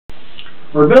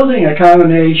We're building a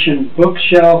combination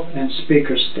bookshelf and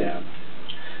speaker stand.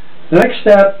 The next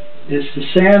step is to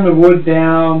sand the wood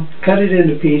down, cut it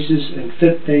into pieces, and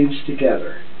fit things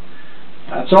together.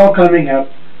 That's all coming up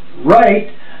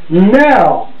right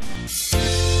now.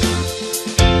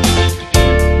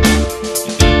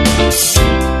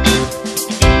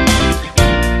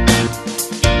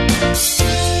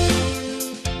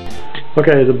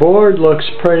 Okay, the board looks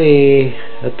pretty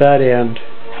at that end,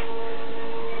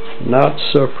 not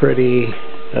so pretty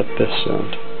at this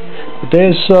end. But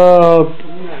there's a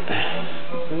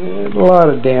lot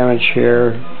of damage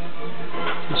here.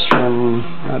 This one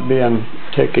not being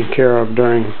taken care of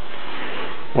during.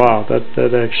 Wow,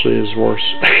 that actually is worse.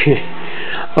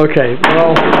 Okay,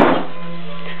 well,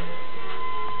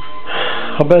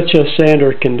 I'll bet you a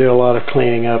sander can do a lot of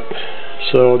cleaning up.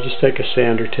 So we'll just take a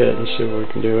sander to it and see what we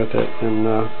can do with it, and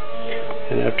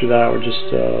after that we're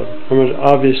just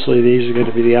obviously these are going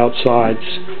to be the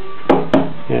outsides,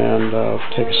 and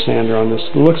take a sander on this.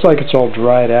 It looks like it's all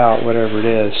dried out, whatever it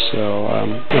is. So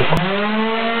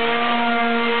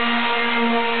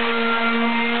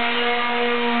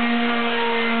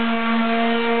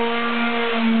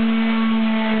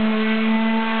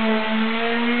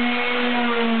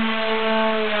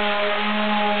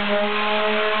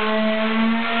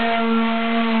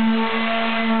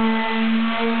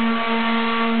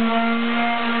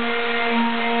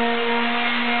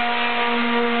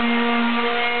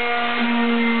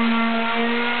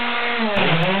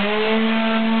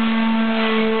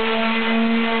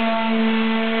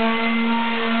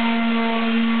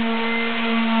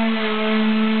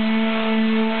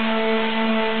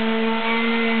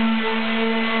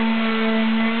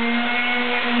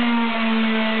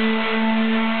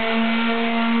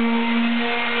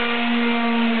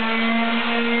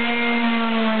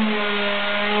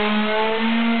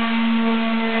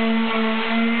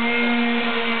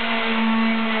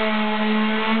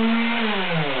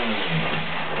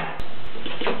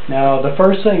now the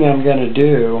first thing I'm going to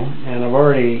do, and I've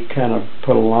already kind of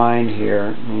put a line here,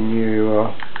 and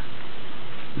you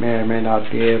may or may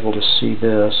not be able to see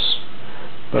this,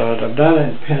 but I've done it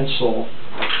in pencil,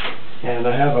 and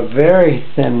I have a very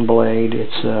thin blade.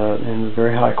 It's a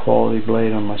very high quality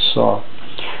blade on my saw,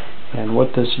 and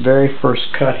what this very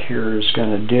first cut here is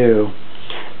going to do,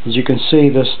 as you can see,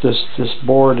 this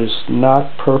board is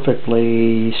not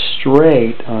perfectly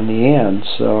straight on the end,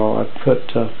 so I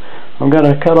put I'm going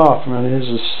to cut off. This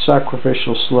is a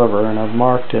sacrificial sliver, and I've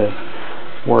marked it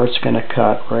where it's going to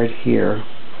cut right here.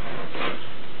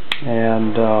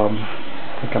 And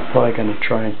I think I'm probably going to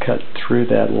try and cut through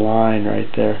that line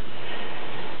right there.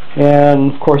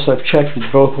 And of course, I've checked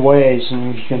it both ways,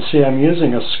 and you can see I'm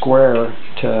using a square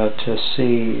to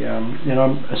see. I'm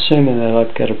assuming that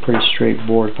I've got a pretty straight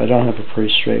board. If I don't have a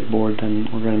pretty straight board, then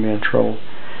we're going to be in trouble.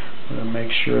 I'm going to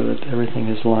make sure that everything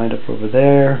is lined up over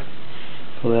there.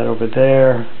 Pull that over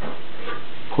there,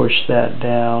 push that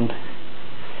down,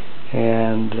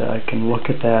 and I can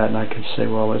look at that and I can say,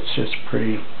 well, it's just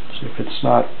pretty, so if it's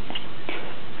not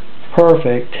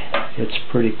perfect, it's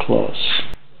pretty close.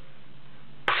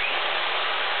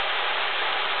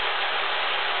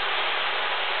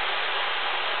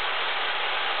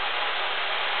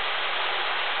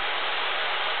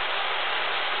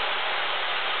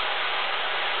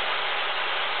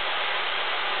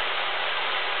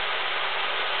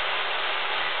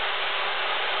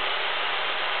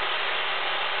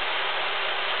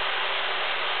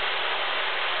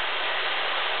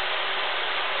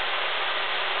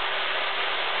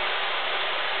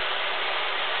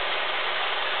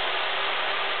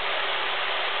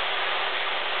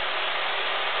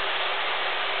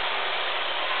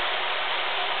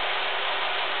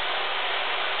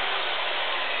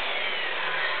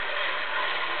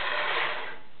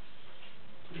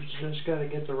 Just got to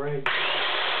get the right.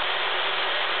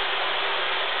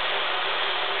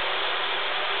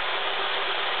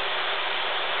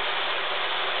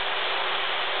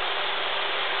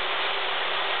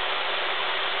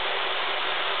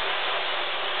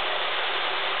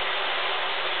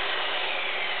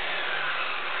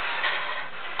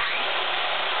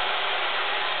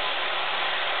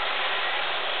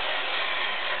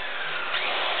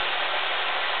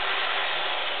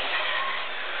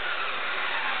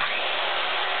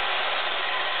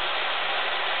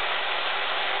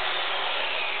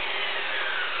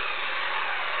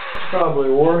 Probably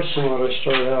worse than what I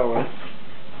started out with.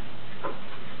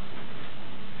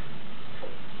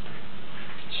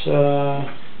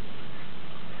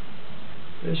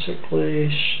 It's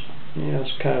basically,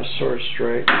 it's kind of sort of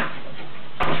straight.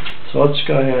 So let's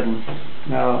go ahead and,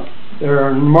 now there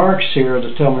are marks here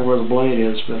to tell me where the blade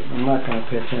is, but I'm not going to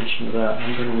pay attention to that.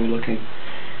 I'm going to be looking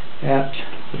at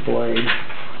the blade.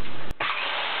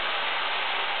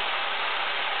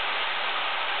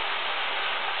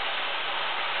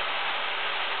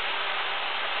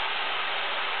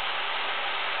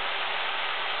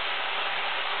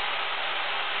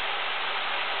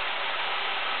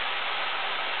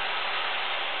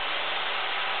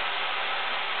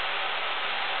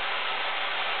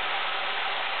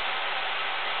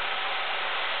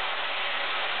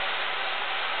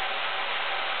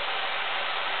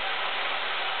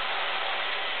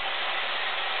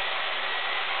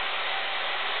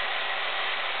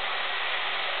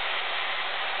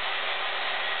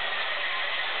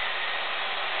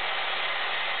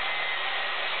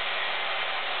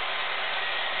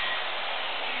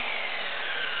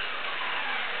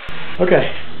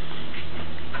 Okay,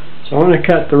 so I'm going to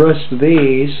cut the rest of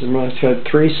these. I'm going to cut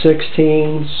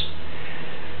 3/16s,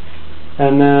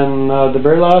 and then the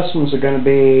very last ones are going to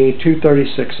be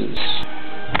 2/36s.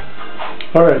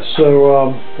 Alright,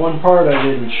 so one part I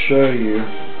didn't show you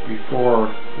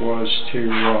before was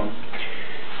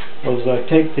I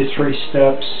take the 3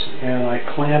 steps and I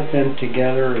clamp them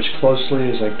together as closely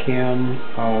as I can,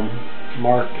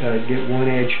 get one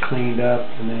edge cleaned up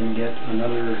and then get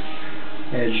another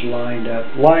edge lined up.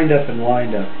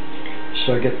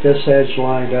 So I get this edge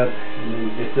lined up and then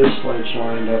get this edge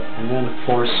lined up, and then of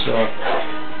course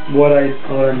what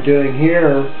I'm doing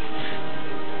here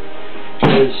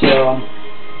is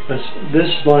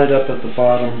this lined up at the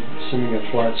bottom, assuming a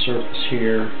flat surface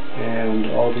here,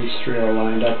 and all these 3 are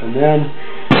lined up, and then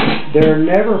they're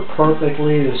never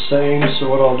perfectly the same, so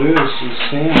what I'll do is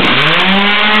sand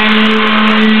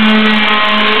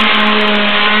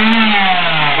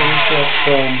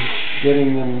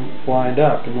getting them lined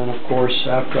up, and then of course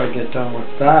after I get done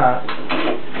with that,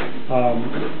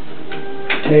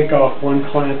 take off one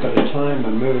clamp at a time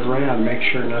and move it around, make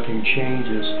sure nothing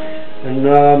changes.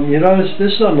 And you notice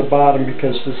this is on the bottom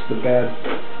because this is the bed.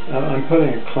 I'm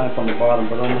putting a clamp on the bottom,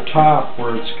 but on the top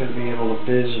where it's going to be able to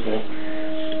visible,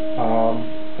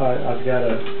 I've got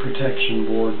a protection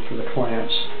board for the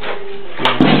clamps. And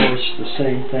of course the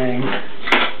same thing.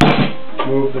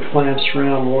 Move the clamps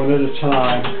around one at a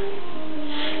time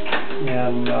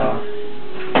and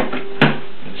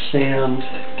sand.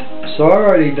 So I've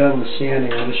already done the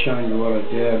sanding. I'm just showing you what I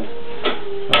did.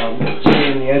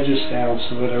 Sand the edges down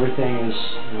so that everything is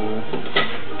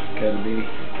got to be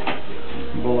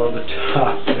below the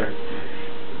top there.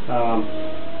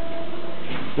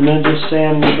 And then just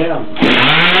sand them down.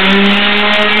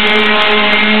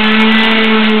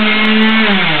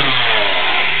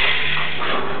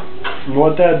 And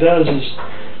what that does is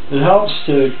it helps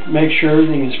to make sure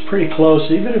everything is pretty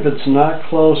close. Even if it's not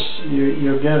close,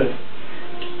 you'll get it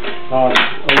a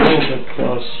little bit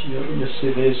close. You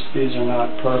see these are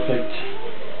not perfect,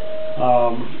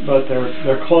 but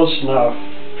they're close enough.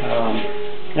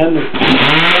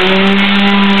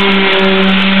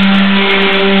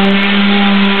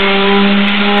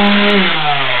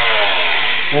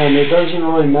 And it doesn't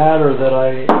really matter that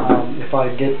if I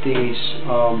get these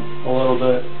a little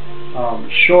bit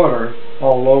shorter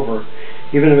all over,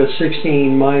 even if it's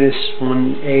 16 minus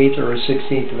 1/8 or a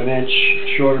 1/16 of an inch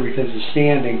shorter because of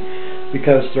sanding,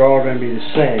 because they're all going to be the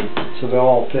same, so they'll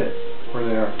all fit where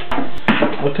they are.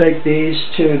 I'll take these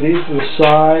two, these are the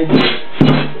sides,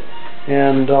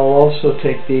 and I'll also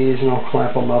take these and I'll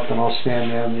clamp them up and I'll sand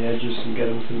down the edges and get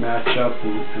them to match up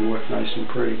and look nice and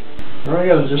pretty. Now I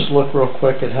got to just look real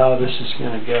quick at how this is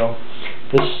going to go.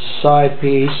 This is the side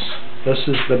piece, this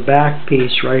is the back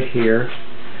piece right here,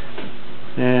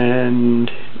 and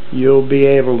you'll be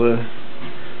able to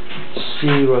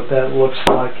see what that looks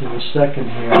like in a second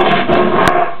here.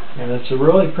 And it's a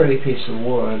really pretty piece of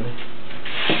wood.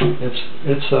 It's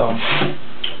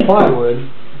plywood,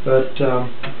 but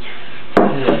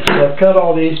anyway, so I've cut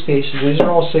all these pieces. These are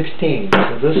all 16.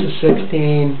 So this is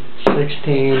 16,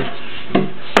 16,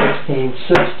 16,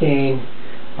 16.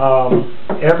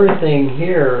 Everything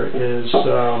here is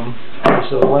 11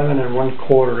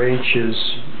 1/4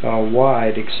 inches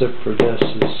wide, except for this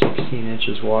is 16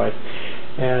 inches wide.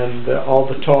 And all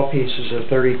the tall pieces are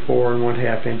 34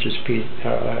 1/2 inches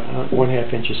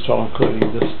 1/2 inches tall,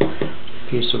 including this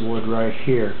piece of wood right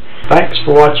here. Thanks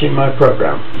for watching my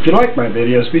program. If you like my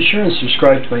videos, be sure and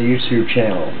subscribe to my YouTube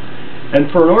channel. And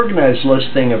for an organized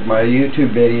listing of my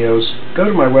YouTube videos, go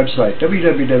to my website,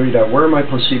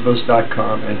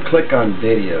 www.wherearemyplacebos.com, and click on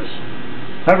videos.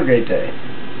 Have a great day.